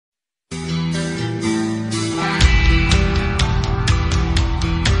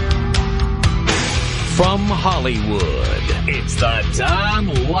Hollywood. It's the Tom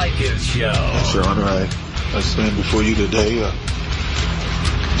Leykis Show. Yes, Your Honor, I stand before you today,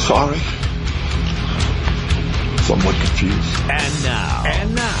 sorry. Somewhat confused.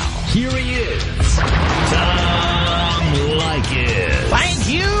 And now, here he is, Tom Leykis. Thank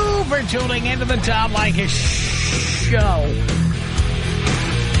you for tuning into the Tom Leykis Show.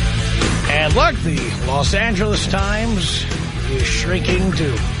 And look, the Los Angeles Times is shrinking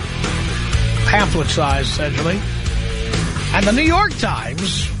to pamphlet size, essentially. And the New York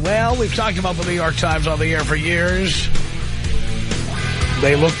Times, well, we've talked about the New York Times on the air for years.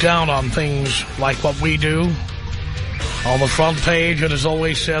 They look down on things like what we do. On the front page, it has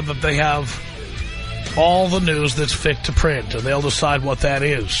always said that they have all the news that's fit to print, and they'll decide what that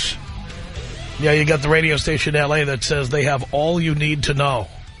is. Yeah, you got the radio station in L.A. that says they have all you need to know.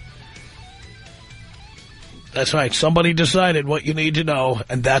 That's right. Somebody decided what you need to know,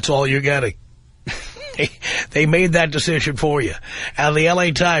 and that's all you're getting. They made that decision for you. And the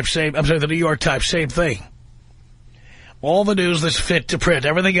L.A. Times, the New York Times, same thing. All the news that's fit to print.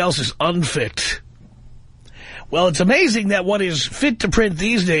 Everything else is unfit. Well, it's amazing that what is fit to print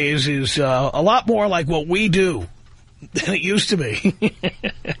these days is a lot more like what we do than it used to be.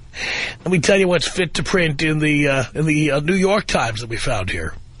 Let me tell you what's fit to print in the New York Times that we found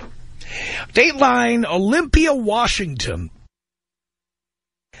here. Dateline, Olympia, Washington.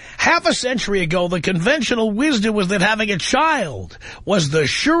 Half a century ago, the conventional wisdom was that having a child was the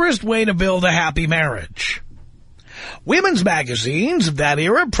surest way to build a happy marriage. Women's magazines of that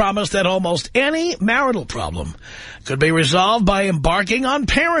era promised that almost any marital problem could be resolved by embarking on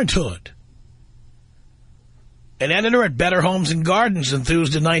parenthood. An editor at Better Homes and Gardens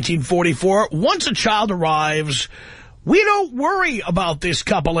enthused in 1944, once a child arrives, we don't worry about this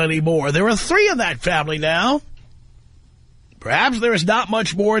couple anymore. There are 3 in that family now. Perhaps there is not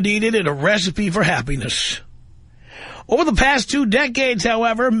much more needed in a recipe for happiness. Over the past 2 decades,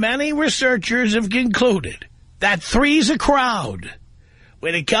 however, many researchers have concluded that 3's a crowd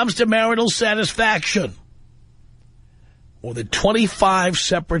when it comes to marital satisfaction. More than 25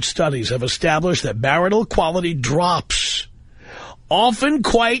 separate studies have established that marital quality drops, often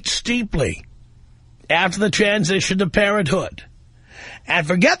quite steeply, after the transition to parenthood. And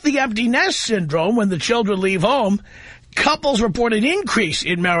forget the empty nest syndrome when the children leave home. Couples report an increase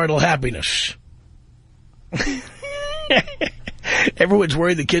in marital happiness. Everyone's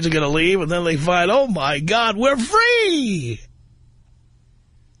worried the kids are going to leave, and then they find, oh, my God, we're free.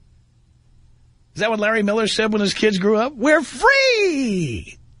 Is that what Larry Miller said when his kids grew up? We're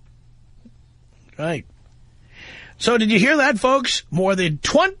free. Right. So did you hear that, folks? More than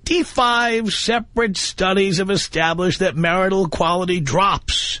 25 separate studies have established that marital quality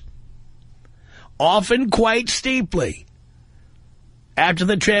drops, often quite steeply, after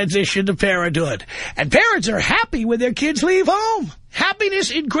the transition to parenthood. And parents are happy when their kids leave home.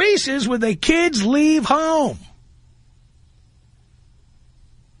 Happiness increases when the kids leave home.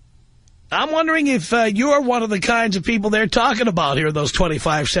 I'm wondering if you're one of the kinds of people they're talking about here in those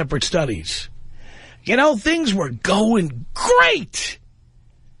 25 separate studies. You know, things were going great.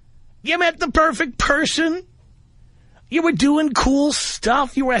 You met the perfect person. You were doing cool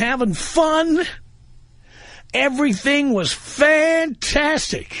stuff. You were having fun. Everything was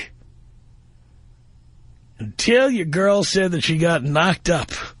fantastic. Until your girl said that she got knocked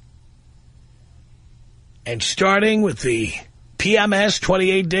up. And starting with the PMS,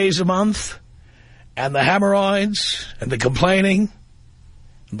 28 days a month, and the hemorrhoids, and the complaining,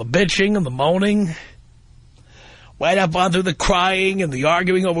 and the bitching, and the moaning, right up onto the crying and the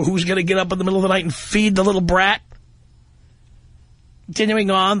arguing over who's going to get up in the middle of the night and feed the little brat.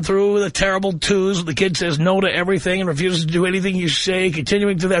 Continuing on through the terrible twos when the kid says no to everything and refuses to do anything you say.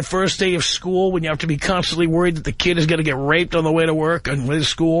 Continuing to that first day of school when you have to be constantly worried that the kid is going to get raped on the way to work and with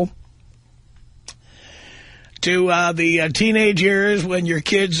school. To the teenage years when your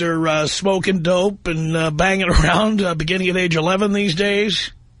kids are smoking dope and banging around beginning at age 11 these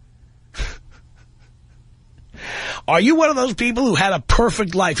days. Are you one of those people who had a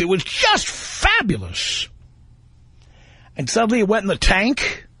perfect life? It was just fabulous. And suddenly it went in the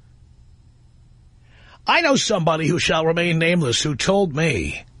tank? I know somebody who shall remain nameless who told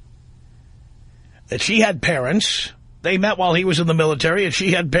me that she had parents. They met while he was in the military, and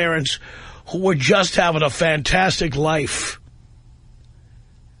she had parents who were just having a fantastic life.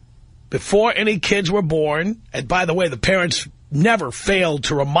 Before any kids were born, and by the way, the parents never failed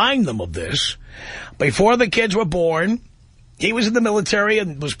to remind them of this, before the kids were born, he was in the military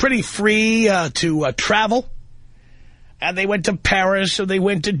and was pretty free to travel. And they went to Paris, and they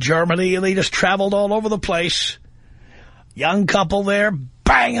went to Germany, and they just traveled all over the place. Young couple there,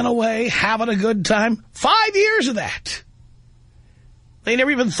 banging away, having a good time. 5 years of that. They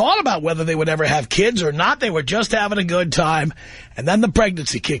never even thought about whether they would ever have kids or not. They were just having a good time. And then the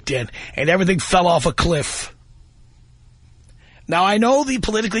pregnancy kicked in, and everything fell off a cliff. Now, I know the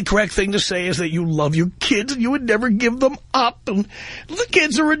politically correct thing to say is that you love your kids and you would never give them up, and the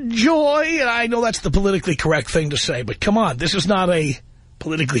kids are a joy, and I know that's the politically correct thing to say, but come on, this is not a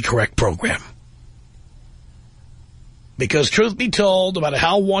politically correct program. Because truth be told, no matter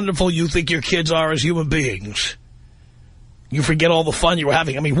how wonderful you think your kids are as human beings, you forget all the fun you were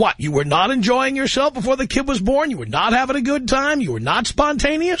having. I mean, what? You were not enjoying yourself before the kid was born? You were not having a good time? You were not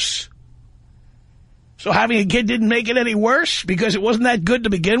spontaneous? So having a kid didn't make it any worse because it wasn't that good to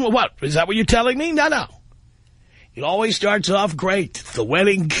begin with? What? Is that what you're telling me? No. It always starts off great. The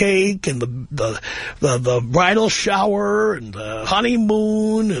wedding cake and the bridal shower and the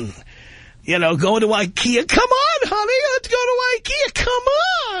honeymoon and, you know, going to IKEA. Come on, honey, let's go to IKEA. Come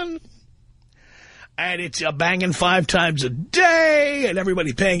on. And it's banging 5 times a day, and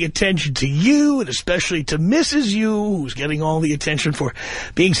everybody paying attention to you, and especially to Mrs. You, who's getting all the attention for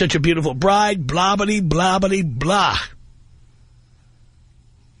being such a beautiful bride, blah-bitty, blah-bitty, blah.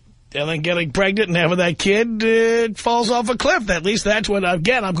 And then getting pregnant and having that kid, it falls off a cliff. At least that's when,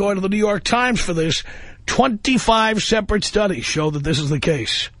 again, I'm going to the New York Times for this. 25 separate studies show that this is the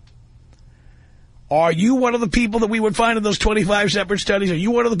case. Are you one of the people that we would find in those 25 separate studies? Are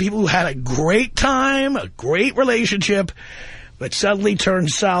you one of the people who had a great time, a great relationship, but suddenly turned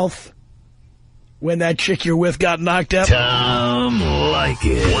south when that chick you're with got knocked up? Tom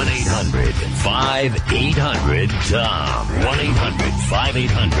Leykis. 1-800-5800-TOM.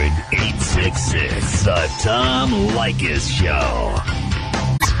 1-800-5800-866. The Tom Leykis Show.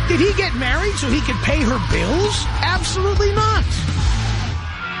 Did he get married so he could pay her bills? Absolutely not.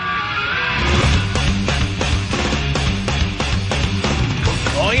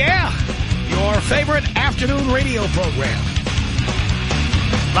 Oh, yeah. Your favorite afternoon radio program.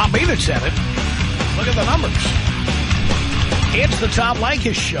 Not me that said it. Look at the numbers. It's the Tom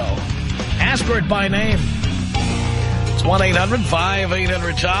Leykis Show. Ask for it by name. It's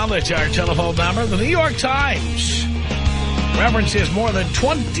 1-800-5800-TOM. That's our telephone number. The New York Times references more than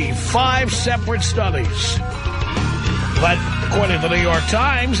 25 separate studies that, according to the New York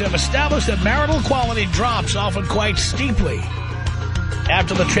Times, have established that marital quality drops often quite steeply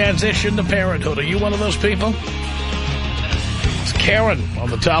after the transition to parenthood. Are you one of those people? It's Karen on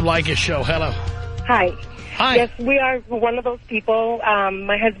the Tom Leykis Show. Hello. Hi. Hi. Yes, we are one of those people.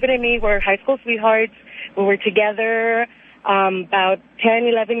 My husband and me were high school sweethearts. We were together about 10,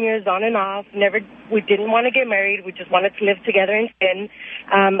 11 years on and off. We didn't want to get married. We just wanted to live together in sin.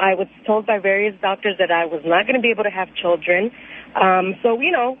 I was told by various doctors that I was not going to be able to have children. So,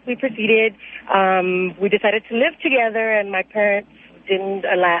 you know, we proceeded. We decided to live together, and my parents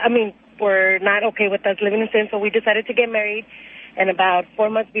were not okay with us living in sin, so we decided to get married. And about 4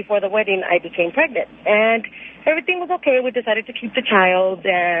 months before the wedding, I became pregnant. And everything was okay. We decided to keep the child.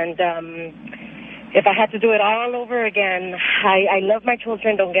 And if I had to do it all over again, I love my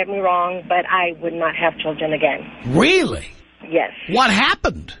children, don't get me wrong, but I would not have children again. Really? Yes. What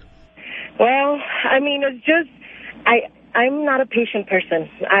happened? Well, I mean, it's just, I'm not a patient person.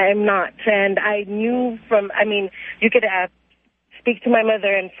 I'm not. And I knew you could speak to my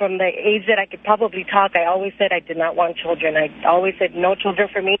mother, and from the age that I could probably talk, I always said I did not want children. I always said no children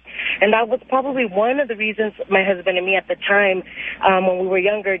for me. And that was probably one of the reasons my husband and me at the time, when we were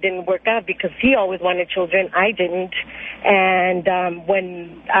younger, didn't work out, because he always wanted children. I didn't. And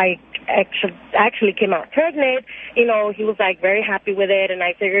when I actually came out pregnant, you know, he was like very happy with it. And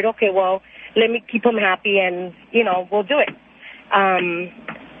I figured, okay, well, let me keep him happy and, you know, we'll do it.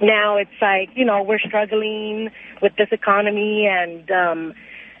 Now it's like, you know, we're struggling with this economy, and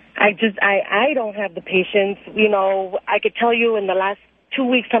I don't have the patience. You know, I could tell you in the last 2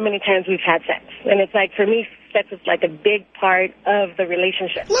 weeks how many times we've had sex. And it's like, for me, sex is like a big part of the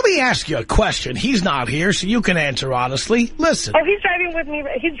relationship. Let me ask you a question. He's not here, so you can answer honestly. Listen. Oh, he's driving with me.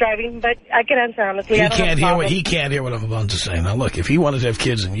 He's driving, but I can answer honestly. He can't hear what I'm about to say. Now, look, if he wanted to have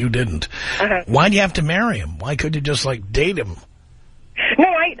kids and you didn't, why'd you have to marry him? Why couldn't you just, like, date him? No,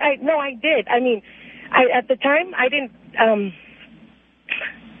 I did. I mean, at the time, I didn't,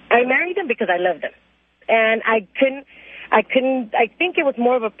 I married him because I loved him. And I think it was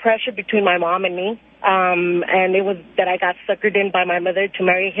more of a pressure between my mom and me. and it was that I got suckered in by my mother to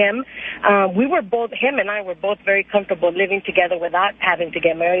marry him. Him and I were both very comfortable living together without having to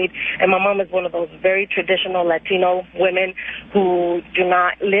get married. And my mom is one of those very traditional Latino women who do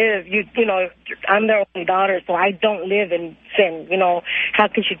not live, I'm their only daughter, so I don't live in sin. How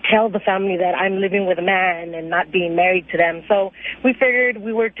could she tell the family that I'm living with a man and not being married to them? So we figured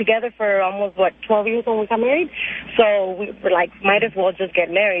we were together for almost, 12 years when we got married. So we were like, might as well just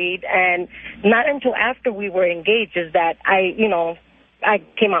get married. And not until after we were engaged is that I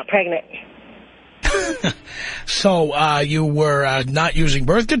came out pregnant. So you were not using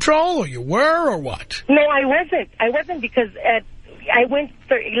birth control, or you were, or what? No, I wasn't. I wasn't because I went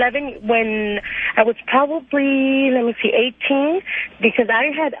for 11 when I was probably, 18, because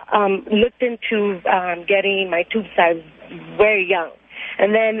I had looked into getting my tube size very young.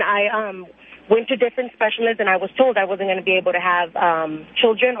 And then I went to different specialists, and I was told I wasn't going to be able to have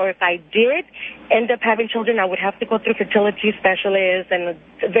children, or if I did end up having children, I would have to go through fertility specialists and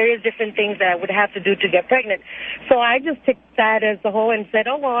various different things that I would have to do to get pregnant. So I just took that as a whole and said,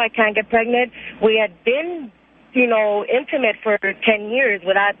 oh, well, I can't get pregnant. We had been intimate for 10 years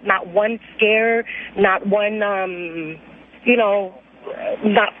without not one scare, not one, no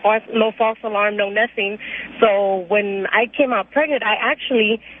false alarm, no nothing. So when I came out pregnant, I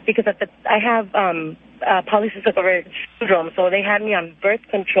actually, because I have polycystic ovarian syndrome, so they had me on birth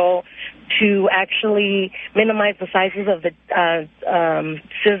control to actually minimize the sizes of the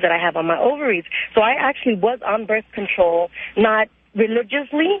cysts that I have on my ovaries. So I actually was on birth control, not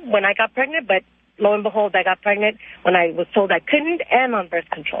religiously when I got pregnant, but lo and behold, I got pregnant when I was told I couldn't, and on birth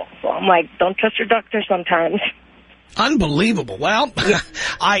control. So I'm like, don't trust your doctor sometimes. Unbelievable. Well,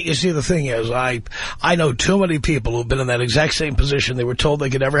 you see, the thing is, I know too many people who've been in that exact same position. They were told they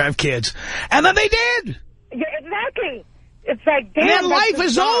could never have kids, and then they did. Yeah, exactly. It's like, damn, and then life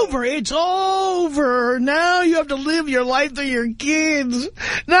is over. It's over. Now you have to live your life through your kids.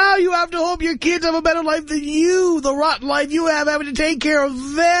 Now you have to hope your kids have a better life than you, the rotten life you have, having to take care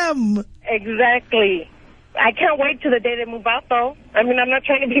of them. Exactly. I can't wait till the day they move out, though. I mean, I'm not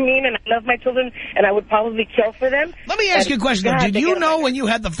trying to be mean, and I love my children, and I would probably kill for them. Let me ask you a question, though. Did you know when you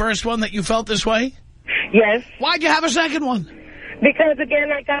had the first one that you felt this way? Yes. Why'd you have a second one? Because,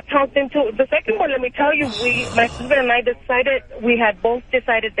 again, I got talked into the second one. Let me tell you, my husband and I we had both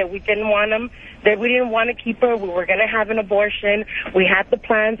decided that we didn't want him, that we didn't want to keep her. We were going to have an abortion. We had the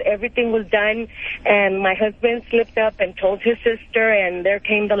plans. Everything was done. And my husband slipped up and told his sister, and there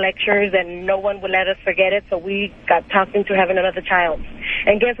came the lectures, and no one would let us forget it. So we got talked into having another child.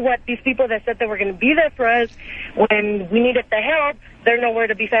 And guess what? These people that said they were going to be there for us when we needed the help, they're nowhere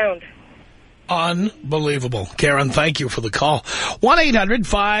to be found. Unbelievable. Karen, thank you for the call.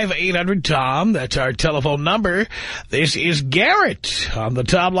 1-800-5800-TOM. That's our telephone number. This is Garrett on the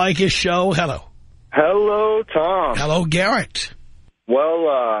Tom Leykis Show. Hello. Hello, Tom. Hello, Garrett. Well,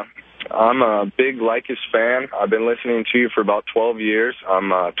 I'm a big Leykis fan. I've been listening to you for about 12 years.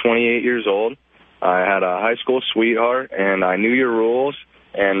 I'm 28 years old. I had a high school sweetheart, and I knew your rules,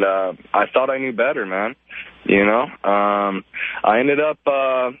 and I thought I knew better, man. I ended up...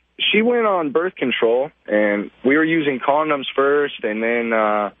 she went on birth control, and we were using condoms first, and then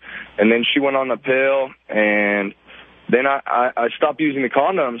she went on the pill, and then I stopped using the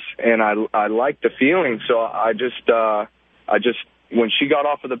condoms, and I liked the feeling, so I just when she got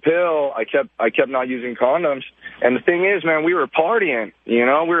off of the pill, I kept not using condoms. And the thing is, man, we were partying, we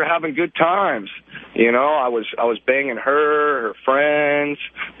were having good times, I was banging her friends,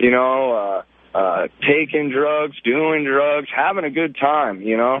 taking drugs, doing drugs, having a good time,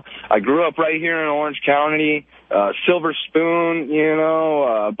 I grew up right here in Orange County, Silver Spoon,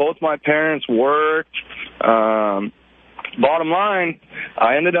 both my parents worked. Bottom line,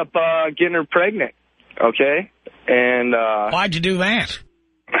 I ended up getting her pregnant, okay? And why'd you do that?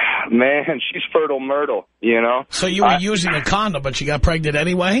 Man, she's fertile myrtle, So you were using a condom, but she got pregnant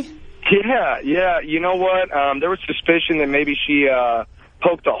anyway? Yeah. You know what? There was suspicion that maybe she...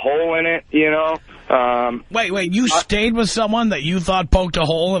 poked a hole in it, Wait, you stayed with someone that you thought poked a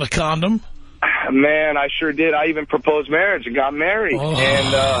hole in a condom? Man, I sure did. I even proposed marriage and got married.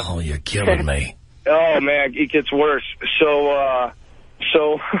 Oh, you're killing me. Oh, man, it gets worse. So,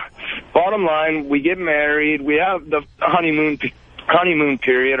 bottom line, we get married. We have the honeymoon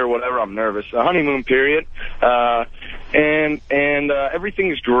period or whatever. I'm nervous. The honeymoon period. And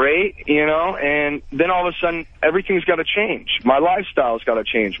everything's great, and then all of a sudden everything's got to change. My lifestyle's got to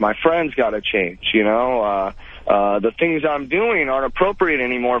change. My friends got to change, the things I'm doing aren't appropriate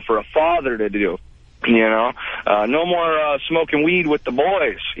anymore for a father to do, no more smoking weed with the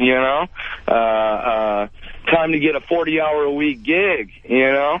boys, time to get a 40-hour-a-week gig,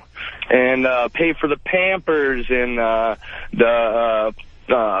 you know, and pay for the Pampers and the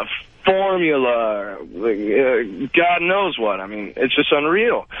formula, God knows what. I mean, it's just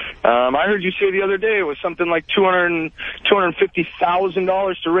unreal. I heard you say the other day it was something like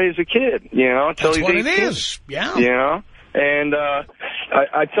 $250,000 to raise a kid, you know, until he's 18. That's what it is, yeah. You know, and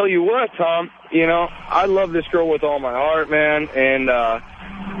I tell you what, Tom, you know, I love this girl with all my heart, man, and the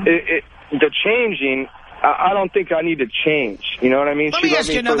changing, I don't think I need to change, you know what I mean? Let me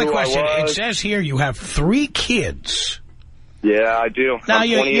ask you another question. It says here you have 3 kids. Yeah, I do. Now,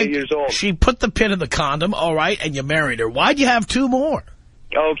 I'm 28 years old. She put the pin in the condom, all right, and you married her. Why'd you have 2 more?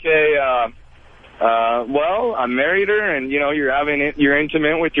 Okay, well, I married her, and, you know, you're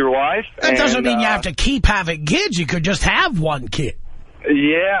intimate with your wife. That doesn't mean you have to keep having kids. You could just have 1 kid.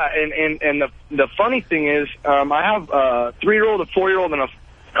 Yeah, and the funny thing is, I have a 3-year-old, a 4-year-old, and a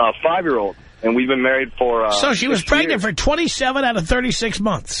 5-year-old, and we've been married for So she was pregnant for 27 out of 36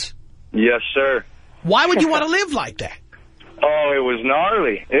 months. Yes, sir. Why would you want to live like that? Oh, it was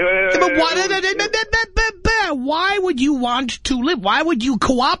gnarly. Why would you want to live? Why would you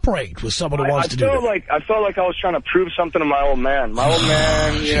cooperate with someone who wants to do that? I felt like I was trying to prove something to my old man. My old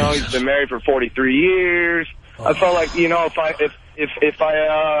man, you know, he's been married for 43 years. I felt like, you know, if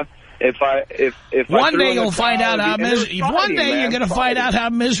one day you'll find out how miserable. One day you're going to find out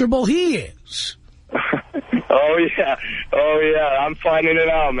how miserable he is. Oh yeah, I'm finding it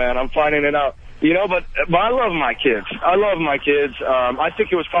out, man. I'm finding it out. You know, but I love my kids. I love my kids. I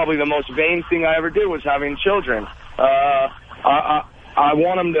think it was probably the most vain thing I ever did was having children. I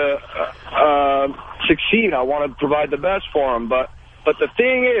want them to succeed. I want to provide the best for them. But the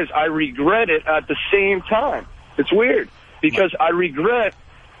thing is, I regret it at the same time. It's weird because I regret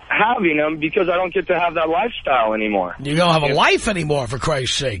having them because I don't get to have that lifestyle anymore. You don't have a life anymore, for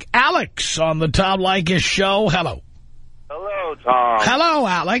Christ's sake. Alex on the Tom Leykis show. Hello. Hello, Tom. Hello,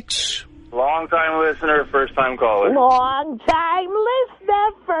 Alex. Long-time listener, first-time caller. Long-time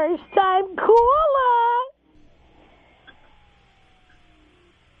listener, first-time caller.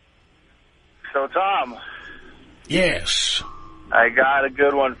 So, Tom. Yes. I got a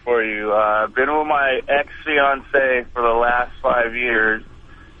good one for you. I've been with my ex-fiancée for the last 5 years.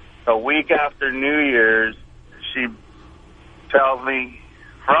 A week after New Year's, she tells me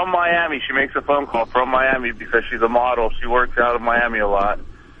from Miami, she makes a phone call from Miami because she's a model. She works out of Miami a lot.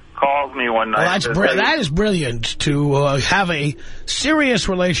 Calls me one night. Well, that is brilliant to have a serious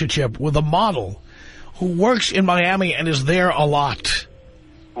relationship with a model who works in Miami and is there a lot.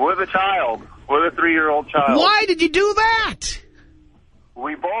 With a child. With a 3-year-old child. Why did you do that?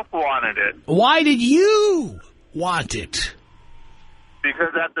 We both wanted it. Why did you want it?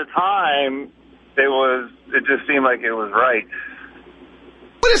 Because at the time, it just seemed like it was right.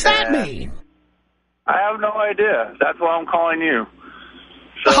 What does that mean? I have no idea. That's why I'm calling you.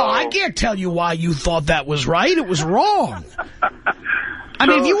 So, I can't tell you why you thought that was right. It was wrong. I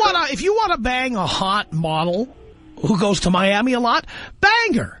mean, if you want to bang a hot model who goes to Miami a lot,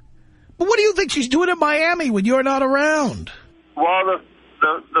 bang her. But what do you think she's doing in Miami when you're not around? Well,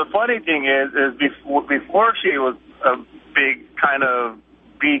 the funny thing is before she was a big kind of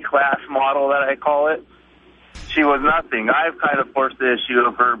B-class model that I call it, she was nothing. I've kind of forced the issue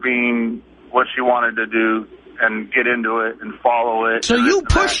of her being what she wanted to do and get into it and follow it. So you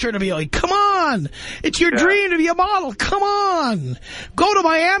pushed her to be like, come on, it's your dream to be a model. Come on, go to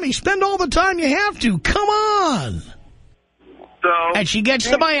Miami, spend all the time you have to. Come on. And she gets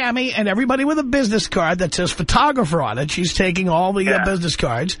to Miami, and everybody with a business card that says photographer on it, she's taking all the business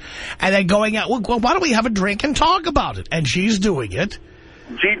cards, and then going out, well, why don't we have a drink and talk about it? And she's doing it.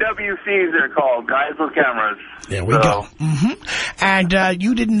 GWCs, they're called, guys with cameras. There we go. And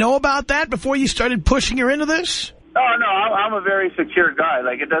you didn't know about that before you started pushing her into this? Oh, no, I'm a very secure guy.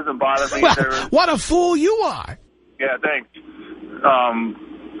 Like, it doesn't bother me. Well, what a fool you are. Yeah, thanks.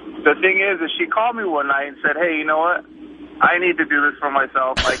 The thing is she called me one night and said, hey, you know what? I need to do this for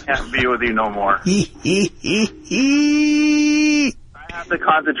myself. I can't be with you no more. I have to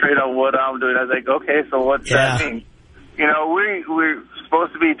concentrate on what I'm doing. I was like, okay, so what's that mean? You know, we're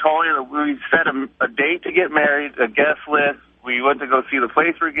supposed to be told that we set a date to get married, a guest list. We went to go see the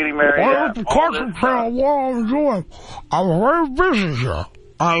place we're getting married at. Concentrate what I'm doing. I'm very busy here.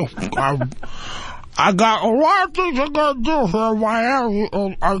 I got a lot of things I got to do here in Miami,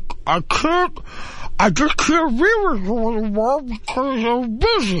 and I just can't be with you anymore because I'm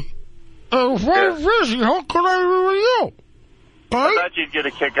busy. And if I'm busy, how can I be with you? I thought you'd get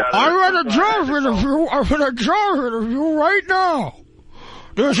a kick out of it. I'm in a job interview right now.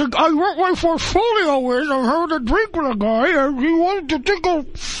 I wrote my portfolio in. I'm having a drink with a guy, and he wanted to take a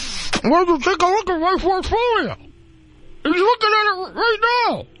Why don't you take a look at my portfolio? He's looking at it right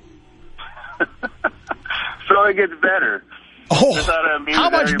now. So it gets better. Oh, how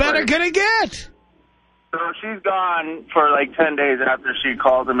much better can it get? So she's gone for like 10 days after she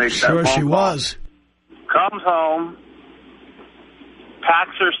called to make that phone call. Sure she was. Comes home,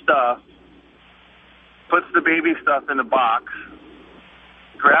 packs her stuff, puts the baby stuff in a box,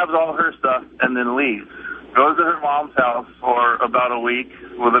 grabs all her stuff, and then leaves. Goes to her mom's house for about a week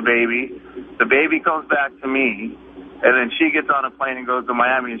with a baby. The baby comes back to me, and then she gets on a plane and goes to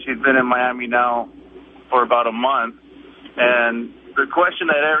Miami, and she's been in Miami now for about a month. And the question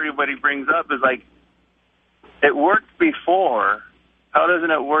that everybody brings up is, like, it worked before. How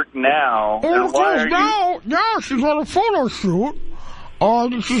doesn't it work now? And why are you... Now she's on a photo shoot.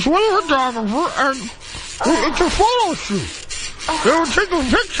 She's with a photographer, and it's a photo shoot. They were taking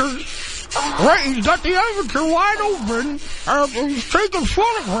pictures. Right, he's got the aperture wide open, and he's taking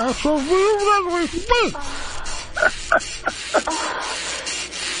photographs of you as we speak.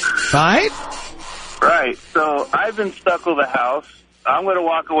 Right? Right. So I've been stuck with the house. I'm going to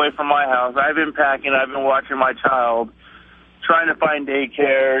walk away from my house. I've been packing. I've been watching my child, trying to find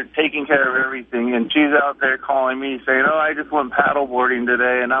daycare, taking care of everything. And she's out there calling me saying, oh, I just went paddleboarding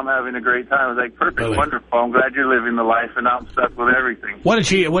today, and I'm having a great time. I was like, perfect, really? Wonderful. I'm glad you're living the life, and I'm stuck with everything. What is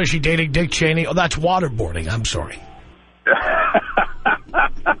she dating, Dick Cheney? Oh, that's waterboarding. I'm sorry.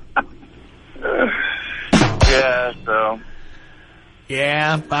 Yeah, so...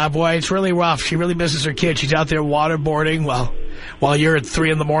 Yeah, boy, it's really rough. She really misses her kid. She's out there waterboarding while you're at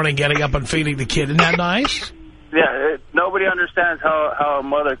 3 in the morning getting up and feeding the kid. Isn't that nice? Yeah, nobody understands how a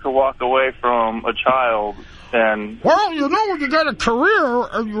mother could walk away from a child. And well, you know, when you got a career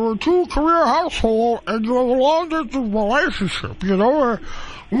and you're a two-career household and you have a long-distance relationship, you know,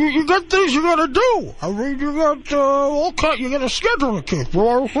 you got things you got to do. I mean, you got you got to schedule a kid. You know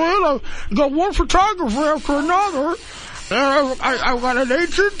what I'm saying? You got one photographer after another. And I've got an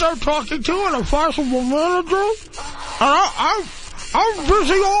agent I'm talking to and a possible manager. And I'm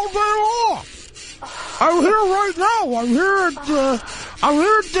busy all day long. I'm here right now. I'm here at the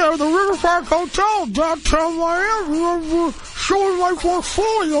Riverpark Hotel downtown Miami. I'm showing my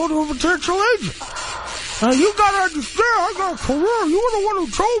portfolio to a potential agent. Now, you got to understand, I got a career. You were the one who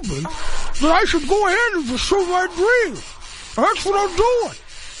told me that I should go ahead and pursue my dream. That's what I'm doing.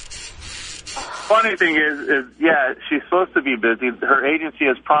 Funny thing is, yeah, she's supposed to be busy. Her agency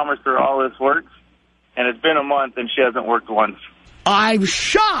has promised her all this work, and it's been a month, and she hasn't worked once. I'm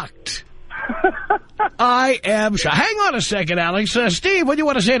shocked. I am shocked. Hang on a second, Alex. Steve, what do you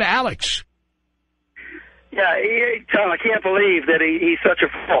want to say to Alex? Yeah, Tom, I can't believe that he's such a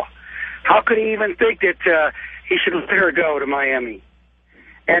fool. How could he even think that he should let her go to Miami?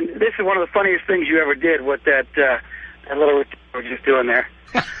 And this is one of the funniest things you ever did with that little we're just doing there.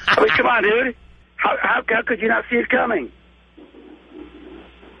 I mean, come on, dude. How could you not see it coming?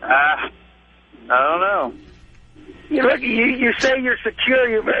 I don't know. You say you're secure,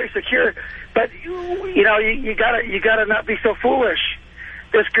 you're very secure, but you know you gotta not be so foolish.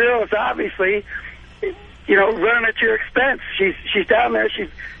 This girl is obviously, running at your expense. She's down there.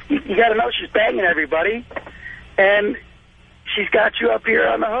 You gotta know she's banging everybody, and she's got you up here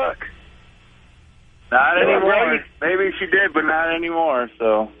on the hook. Not anymore. Maybe she did, but not anymore.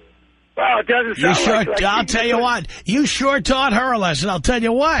 So. Well, it doesn't sound like I'll tell you what. You sure taught her a lesson. I'll tell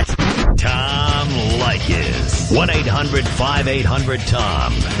you what. Tom Leykis.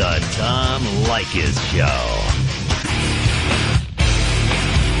 1-800-5800-TOM. The Tom Leykis Show.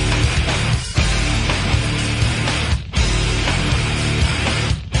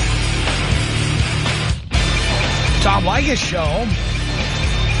 Tom Leykis Show.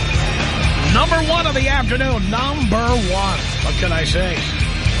 Number 1 of the afternoon. Number 1. What can I say?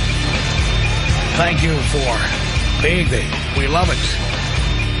 Thank you for being there. We love it.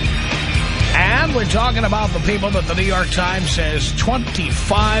 And we're talking about the people that the New York Times says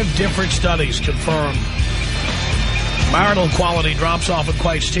 25 different studies confirm marital quality drops off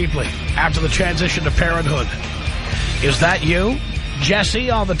quite steeply after the transition to parenthood. Is that you? Jesse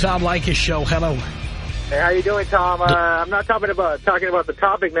on the Tom Leykis Show. Hello. Hey, how you doing, Tom? I'm not talking about the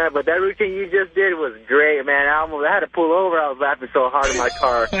topic, man, but that routine you just did was great, man. I had to pull over. I was laughing so hard in my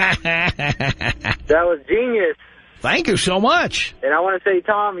car. That was genius. Thank you so much. And I want to say,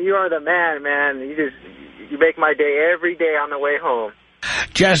 Tom, you are the man, man. You make my day every day on the way home.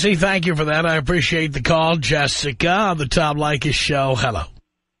 Jesse, thank you for that. I appreciate the call. Jessica on the Tom Leykis Show. Hello.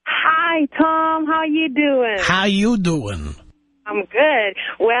 Hi, Tom. How you doing? How you doing? I'm good.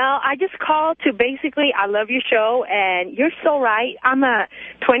 Well, I just called to basically, I love your show, and you're so right. I'm a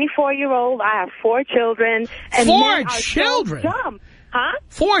 24-year-old. I have 4 children. And 4 children? So dumb. Huh?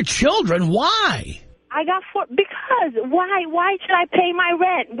 4 children? Why? I got 4 because why should I pay my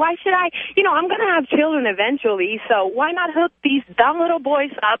rent? Why should I, I'm going to have children eventually, so why not hook these dumb little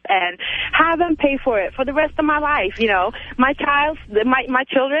boys up and have them pay for it for the rest of my life, My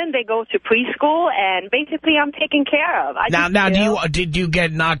children, they go to preschool, and basically I'm taken care of. Did you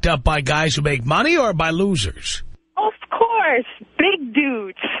get knocked up by guys who make money or by losers? Of course. Big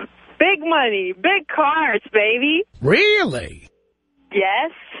dudes. Big money. Big cars, baby. Really?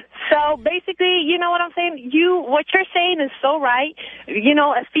 Yes. So basically, you know what I'm saying? What you're saying is so right.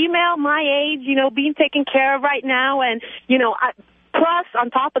 A female my age, being taken care of right now, and, plus, on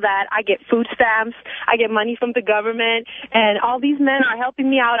top of that, I get food stamps, I get money from the government, and all these men are helping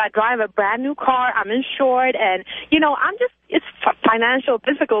me out. I drive a brand new car, I'm insured, and, it's financial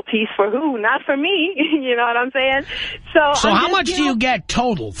difficulties for who? Not for me, you know what I'm saying? So how much do you get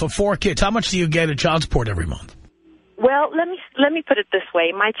total for 4 kids? How much do you get in child support every month? Well, let me put it this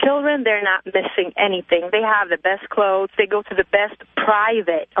way. My children, they're not missing anything. They have the best clothes. They go to the best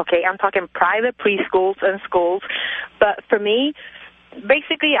private, I'm talking private preschools and schools. But for me,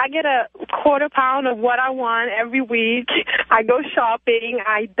 basically, I get a quarter pound of what I want every week. I go shopping,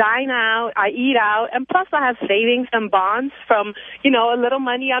 I dine out, I eat out, and plus I have savings and bonds from, a little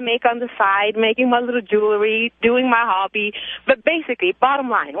money I make on the side, making my little jewelry, doing my hobby. But basically, bottom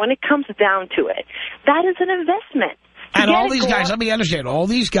line, when it comes down to it, that is an investment. And all these guys, let me understand, all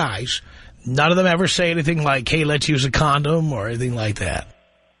these guys, none of them ever say anything like, hey, let's use a condom or anything like that.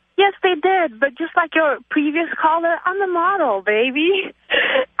 Yes, they did, but just like your previous caller, I'm a model, baby.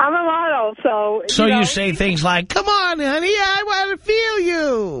 I'm a model, so you say things like, come on, honey, I want to feel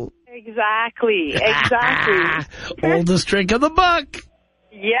you. Exactly. Oldest trick of the book.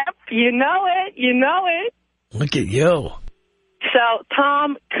 Yep, you know it. Look at you. So,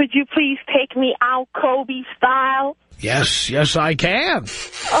 Tom, could you please take me out Kobe style? Yes, I can.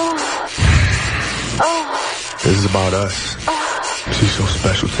 Oh. This is about us. She's so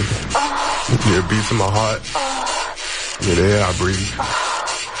special to me. You're a beat to my heart. You're the air I breathe.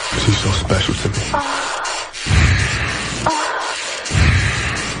 She's so special to me.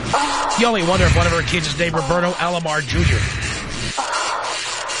 You only wonder if one of her kids is named Roberto Alomar Jr.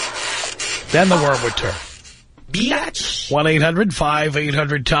 Then the worm would turn. Biatch.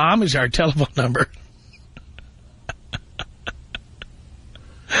 1-800-5800-TOM is our telephone number.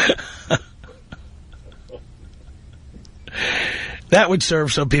 That would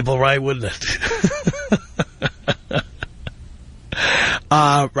serve some people right, wouldn't it?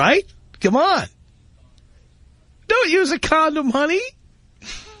 Right? Come on. Don't use a condom, honey.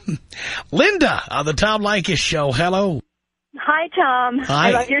 Linda on the Tom Leykis show. Hello. Hi, Tom. Hi.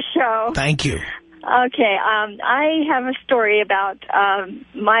 I love your show. Thank you. Okay, I have a story about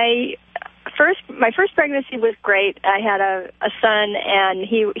my first pregnancy was great. I had a son, and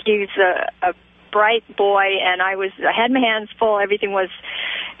he's a bright boy, and I had my hands full. Everything was,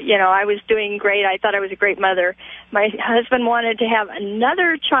 I was doing great. I thought I was a great mother. My husband wanted to have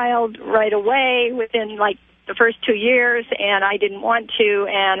another child right away within like the first 2 years, and I didn't want to,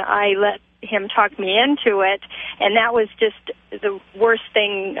 and I let him talk me into it, and that was just the worst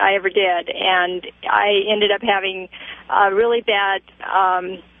thing I ever did. And I ended up having a really bad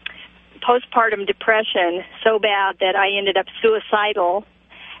postpartum depression, so bad that I ended up suicidal,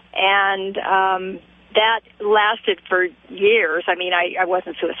 and that lasted for years. I mean, I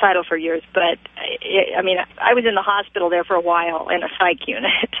wasn't suicidal for years, but I was in the hospital there for a while in a psych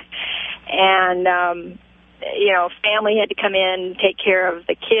unit, and family had to come in, take care of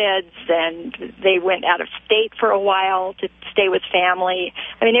the kids, and they went out of state for a while to stay with family.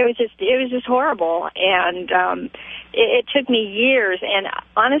 I mean, it was just horrible, and it took me years, and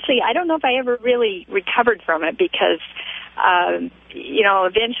honestly, I don't know if I ever really recovered from it because,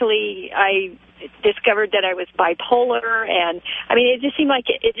 eventually I discovered that I was bipolar, and I mean, it just seemed like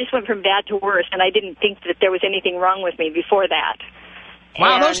it just went from bad to worse, and I didn't think that there was anything wrong with me before that.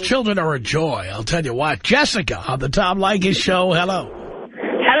 Wow, those children are a joy. I'll tell you what. Jessica on the Tom Leykis show. Hello.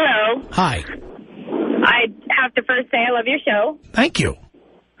 Hello. Hi. I have to first say I love your show. Thank you.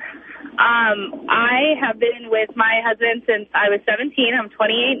 I have been with my husband since I was 17. I'm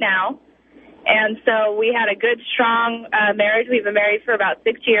 28 now. And so we had a good, strong marriage. We've been married for about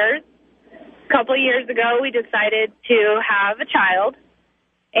 6 years. A couple of years ago, we decided to have a child.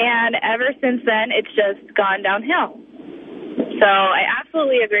 And ever since then, it's just gone downhill. So I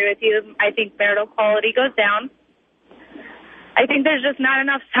absolutely agree with you. I think marital quality goes down. I think there's just not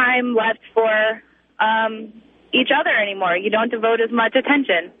enough time left for each other anymore. You don't devote as much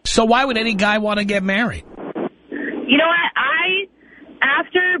attention. So why would any guy want to get married? You know what?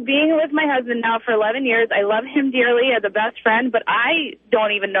 after being with my husband now for 11 years, I love him dearly as a best friend, but I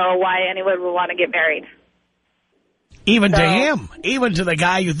don't even know why anyone would want to get married. Even to him, even to the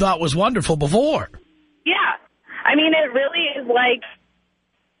guy you thought was wonderful before. Yeah. I mean, it really is like,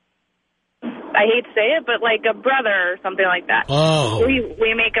 I hate to say it, but like a brother or something like that. Oh.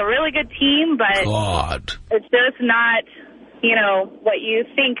 We make a really good team, but God. It's just not, you know, what you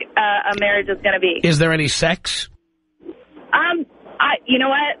think a marriage is going to be. Is there any sex? You know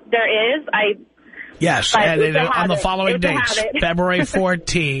what? There is. Yes, and on the following dates, February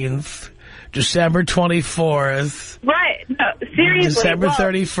 14th, December 24th. Right. No, seriously. December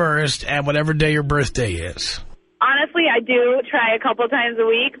 31st, and whatever day your birthday is. Honestly, I do try a couple times a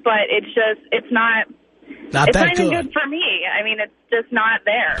week, but it's not that even good. good for me. I mean, it's just not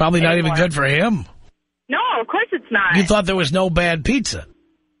there. Probably not anymore. even good for him. No, of course it's not. You thought there was no bad pizza.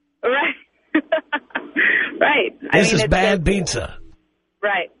 Right. Right. This is bad pizza.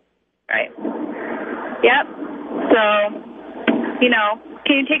 Right. Right. Yep. So, you know,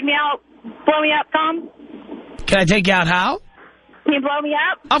 can you take me out, blow me up, Tom? Can I take you out how? Can you blow me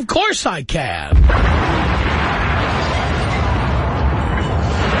up? Of course I can.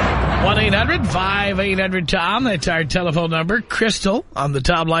 1-800-5800-TOM. That's our telephone number. Crystal on the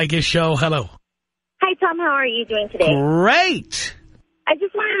Tom Leykis Show. Hello. Hi, Tom. How are you doing today? Great. I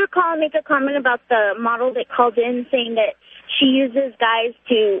just wanted to call and make a comment about the model that called in saying that she uses guys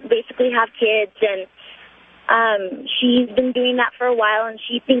to basically have kids, and she's been doing that for a while, and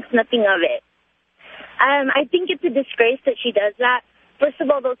she thinks nothing of it. I think it's a disgrace that she does that. First of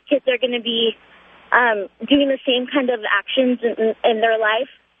all, those kids are going to be doing the same kind of actions in their life,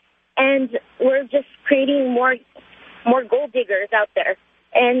 and we're just creating more gold diggers out there.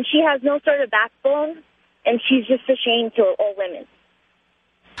 And she has no sort of backbone, and she's just a shame to all women.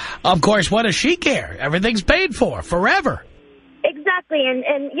 Of course, what does she care? Everything's paid for, forever. Exactly, and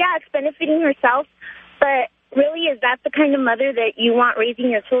yeah, it's benefiting herself, but really, is that the kind of mother that you want raising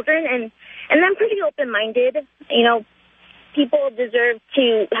your children? And I'm pretty open-minded. You know, people deserve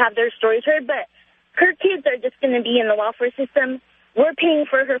to have their stories heard, but her kids are just going to be in the welfare system. We're paying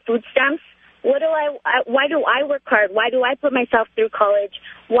for her food stamps. Why do I work hard? Why do I put myself through college?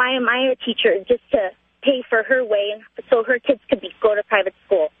 Why am I a teacher? Just to pay for her way so her kids could go to private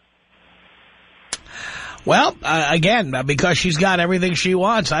school. Well, again, because she's got everything she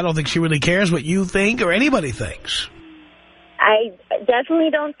wants, I don't think she really cares what you think or anybody thinks. I definitely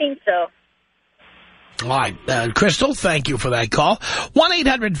don't think so. All right, Crystal, thank you for that call.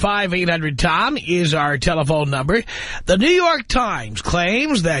 1-800-5800-TOM is our telephone number. The New York Times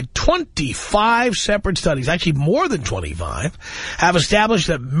claims that 25 separate studies, actually more than 25, have established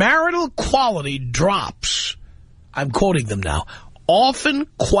that marital quality drops, I'm quoting them now, often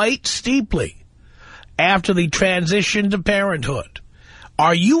quite steeply after the transition to parenthood.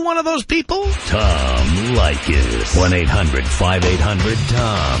 Are you one of those people? Tom Leykis.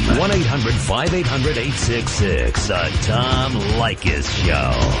 1-800-5800-TOM. 1-800-5800-866. The Tom Leykis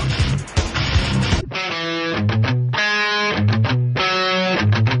Show.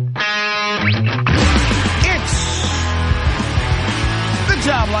 It's the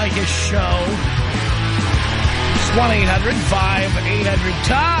Tom Leykis Show. It's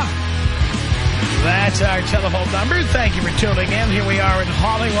 1-800-5800-TOM. That's our telephone number. Thank you for tuning in. Here we are in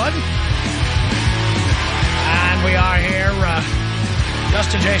Hollywood. And we are here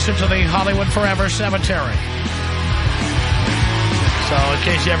just adjacent to the Hollywood Forever Cemetery. So in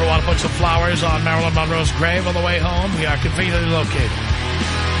case you ever want to put some flowers on Marilyn Monroe's grave on the way home, we are conveniently located.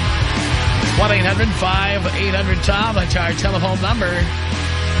 1-800-5800-TOM. That's our telephone number.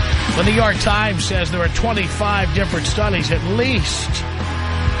 The New York Times says there are 25 different studies at least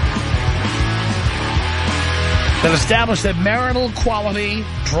that establish that marital quality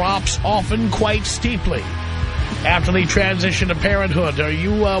drops often quite steeply after the transition to parenthood. Are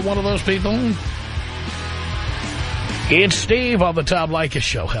you one of those people? It's Steve on the Tom Leykis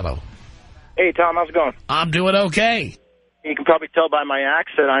Show. Hello. Hey, Tom, how's it going? I'm doing okay. You can probably tell by my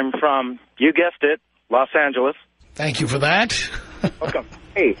accent I'm from, you guessed it, Los Angeles. Thank you for that. Welcome.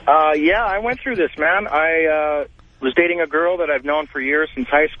 Hey, yeah, I went through this, man. I was dating a girl that I've known for years since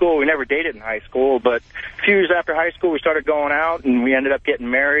high school. We never dated in high school, but a few years after high school, we started going out, and we ended up getting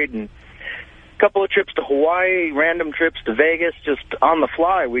married, and a couple of trips to Hawaii, random trips to Vegas, just on the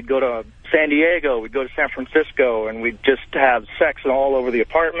fly. We'd go to San Diego, we'd go to San Francisco, and we'd just have sex all over the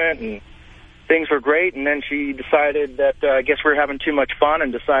apartment, and things were great, and then she decided that I guess we were having too much fun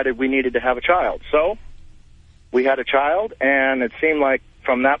and decided we needed to have a child. So we had a child, and it seemed like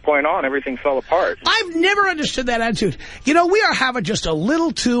from that point on, everything fell apart. I've never understood that attitude. You know, we are having just a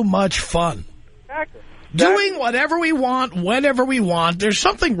little too much fun. Exactly. Doing whatever we want, whenever we want. There's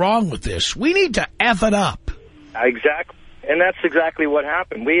something wrong with this. We need to F it up. Exactly. And that's exactly what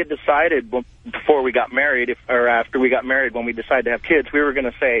happened. We had decided before we got married, or after we got married, when we decided to have kids, we were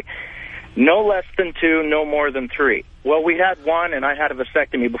going to say no less than 2, no more than 3. Well, we had 1, and I had a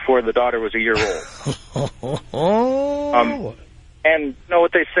vasectomy before the daughter was a year old. And you know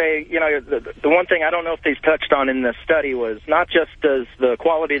what they say, you know, the one thing I don't know if they touched on in this study was not just does the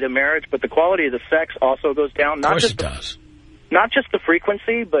quality of the marriage, but the quality of the sex also goes down. Of course it does. Not just the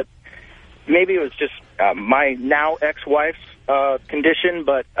frequency, but maybe it was just my now ex-wife's condition,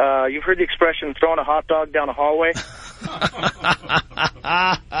 but you've heard the expression throwing a hot dog down a hallway?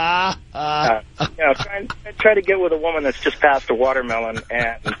 You know, try to get with a woman that's just passed a watermelon,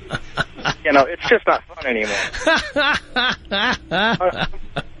 and you know, it's just not fun anymore.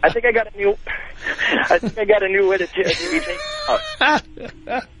 I think I got a new way to be taken out.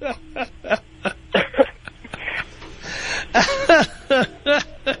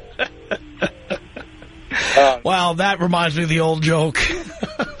 Wow, that reminds me of the old joke.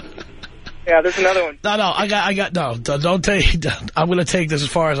 Yeah, there's another one. No, don't take. I'm going to take this as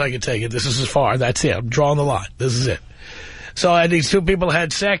far as I can take it. This is as far. That's it. I'm drawing the line. This is it. So these two people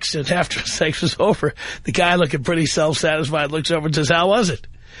had sex, and after sex was over, the guy, looking pretty self-satisfied, looks over and says, "How was it?"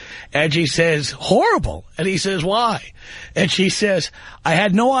 And she says, "Horrible." And he says, "Why?" And she says, "I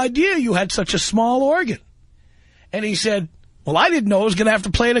had no idea you had such a small organ." And he said, "Well, I didn't know I was going to have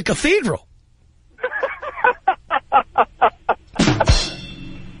to play in a cathedral."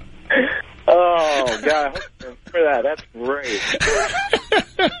 Oh, God. For that. That's great.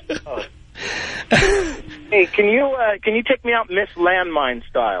 Oh. Hey, can you take me out Miss Landmine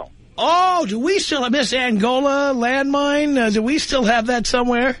style? Oh, do we still have Miss Angola Landmine? Do we still have that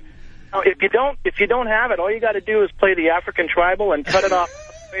somewhere? No, if you don't have it, all you got to do is play the African tribal and cut it off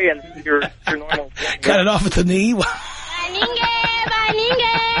and your normal. Cut it off at the knee.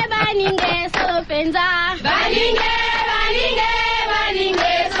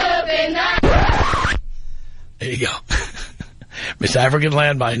 There you go. Miss African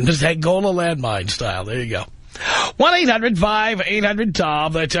Landmine, Miss Angola Landmine style. There you go.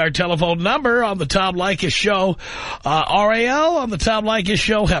 1-800-5800-TOM. That's our telephone number on the Tom Leykis Show. RAL on the Tom Leykis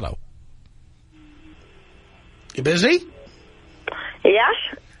Show. Hello. You busy? Yes.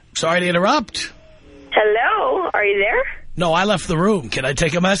 Sorry to interrupt. Hello. Are you there? No, I left the room. Can I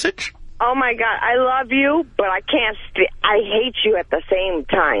take a message? Oh, my God. I love you, but I can't I hate you at the same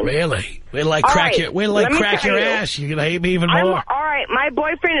time. Really? Wait till I crack your ass. You're going to hate me even more. All right. My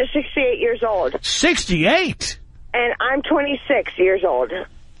boyfriend is 68 years old. 68? And I'm 26 years old.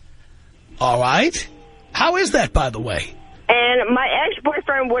 All right. How is that, by the way? And my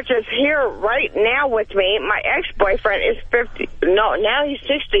ex-boyfriend, which is here right now with me, my ex-boyfriend is 50. No, now he's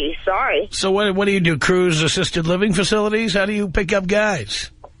 60. Sorry. So what do you do? Cruise assisted living facilities? How do you pick up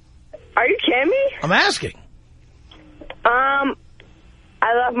guys? Are you kidding me? I'm asking. I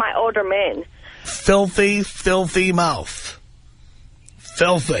love my older men. Filthy, filthy mouth.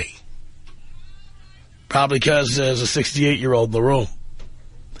 Filthy. Probably because there's a 68-year-old in the room.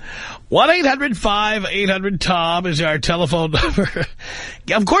 1-800-5800-TOM is our telephone number.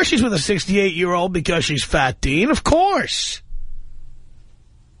 Of course she's with a 68-year-old because she's fat, Dean. Of course.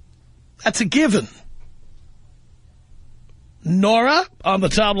 That's a given. Nora on the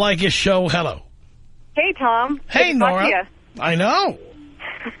Tom Leykis Show. Hello. Hey, Tom. Hey, Nora. I know.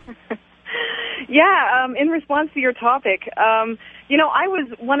 Yeah, in response to your topic, you know, I was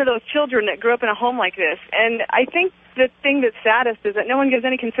one of those children that grew up in a home like this, and I think the thing that's saddest is that no one gives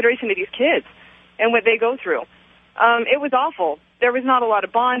any consideration to these kids and what they go through. It was awful. There was not a lot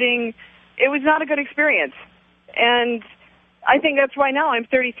of bonding. It was not a good experience. And I think that's why now I'm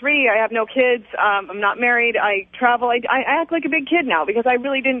 33. I have no kids. I'm not married. I travel. I act like a big kid now because I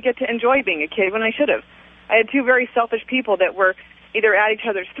really didn't get to enjoy being a kid when I should have. I had two very selfish people that were either at each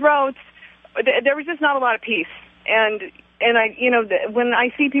other's throats. There was just not a lot of peace. And I, you know, when I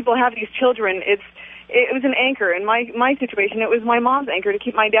see people have these children, it was an anchor. In my situation, it was my mom's anchor to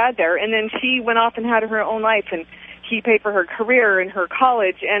keep my dad there. And then she went off and had her own life, and he paid for her career and her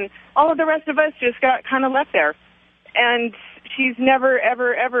college, and all of the rest of us just got kind of left there. And she's never,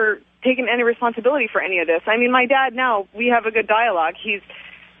 ever, ever taken any responsibility for any of this. I mean, my dad now, we have a good dialogue. He's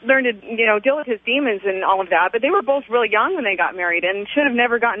learned to, you know, deal with his demons and all of that, but they were both really young when they got married and should have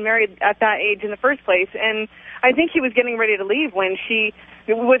never gotten married at that age in the first place. And I think he was getting ready to leave when she,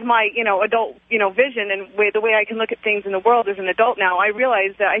 with my, you know, adult, you know, vision and the way I can look at things in the world as an adult now, I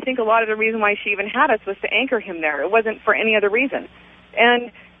realized that I think a lot of the reason why she even had us was to anchor him there. It wasn't for any other reason.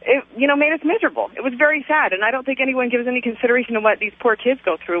 And it, made us miserable. It was very sad, and I don't think anyone gives any consideration to what these poor kids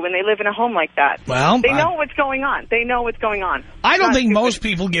go through when they live in a home like that. Well, they know what's going on. They know what's going on. I don't think most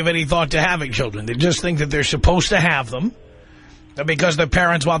people give any thought to having children. They just think that they're supposed to have them because their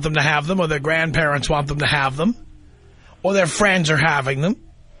parents want them to have them, or their grandparents want them to have them, or their friends are having them.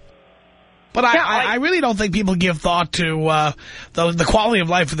 But I really don't think people give thought to the quality of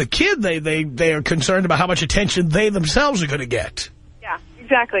life of the kid. They are concerned about how much attention they themselves are going to get. Yeah,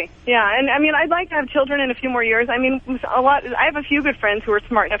 exactly. Yeah, and I mean, I'd like to have children in a few more years. I mean, I have a few good friends who are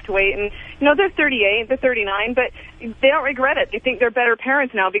smart enough to wait, and they're 38, they're 39, but they don't regret it. They think they're better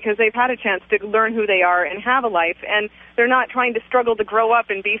parents now because they've had a chance to learn who they are and have a life, and they're not trying to struggle to grow up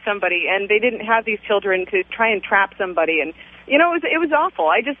and be somebody. And they didn't have these children to try and trap somebody. And it was awful.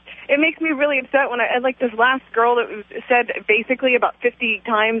 It makes me really upset when I like this last girl that said basically about 50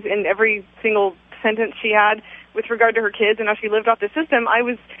 times in every single sentence she had with regard to her kids and how she lived off the system. I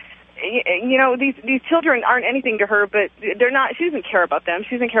was, these children aren't anything to her, but they're not. She doesn't care about them.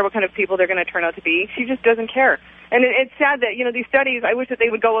 She doesn't care what kind of people they're going to turn out to be. She just doesn't care. And it's sad that these studies. I wish that they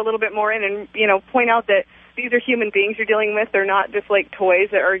would go a little bit more in and point out that these are human beings you're dealing with. They're not just like toys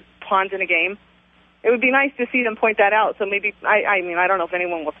that are pawns in a game. It would be nice to see them point that out. So maybe, I don't know if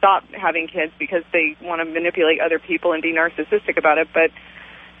anyone will stop having kids because they want to manipulate other people and be narcissistic about it, but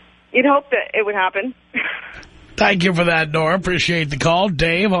you'd hope that it would happen. Thank you for that, Nora. Appreciate the call.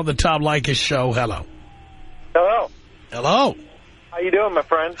 Dave on the Tom Leykis Show. Hello. Hello. Hello. How you doing, my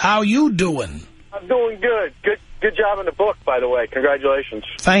friend? How you doing? I'm doing good. Good job in the book, by the way. Congratulations.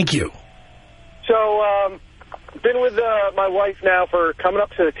 Thank you. So, been with my wife now for coming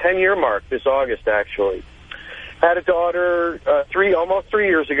up to the 10-year mark this August, actually. Had a daughter almost 3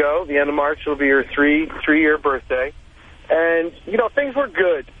 years ago. The end of March will be her three-year birthday. And, things were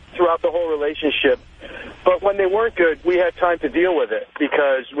good throughout the whole relationship. But when they weren't good, we had time to deal with it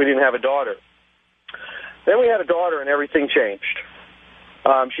because we didn't have a daughter. Then we had a daughter and everything changed.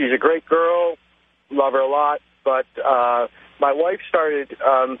 She's a great girl, love her a lot. But my wife started,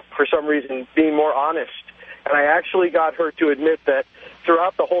 for some reason, being more honest. And I actually got her to admit that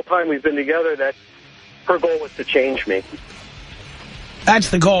throughout the whole time we've been together that her goal was to change me.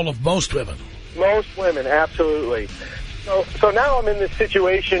 That's the goal of most women. Most women, absolutely. So now I'm in this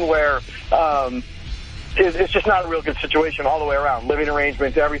situation where it's just not a real good situation all the way around. Living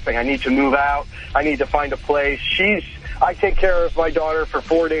arrangements, everything. I need to move out. I need to find a place. I take care of my daughter for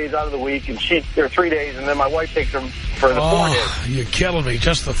 4 days out of the week, and 3 days, and then my wife takes her for the 4 days. You're killing me.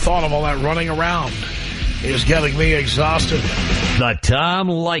 Just the thought of all that running around is getting me exhausted. The Tom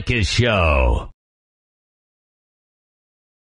Leykis Show.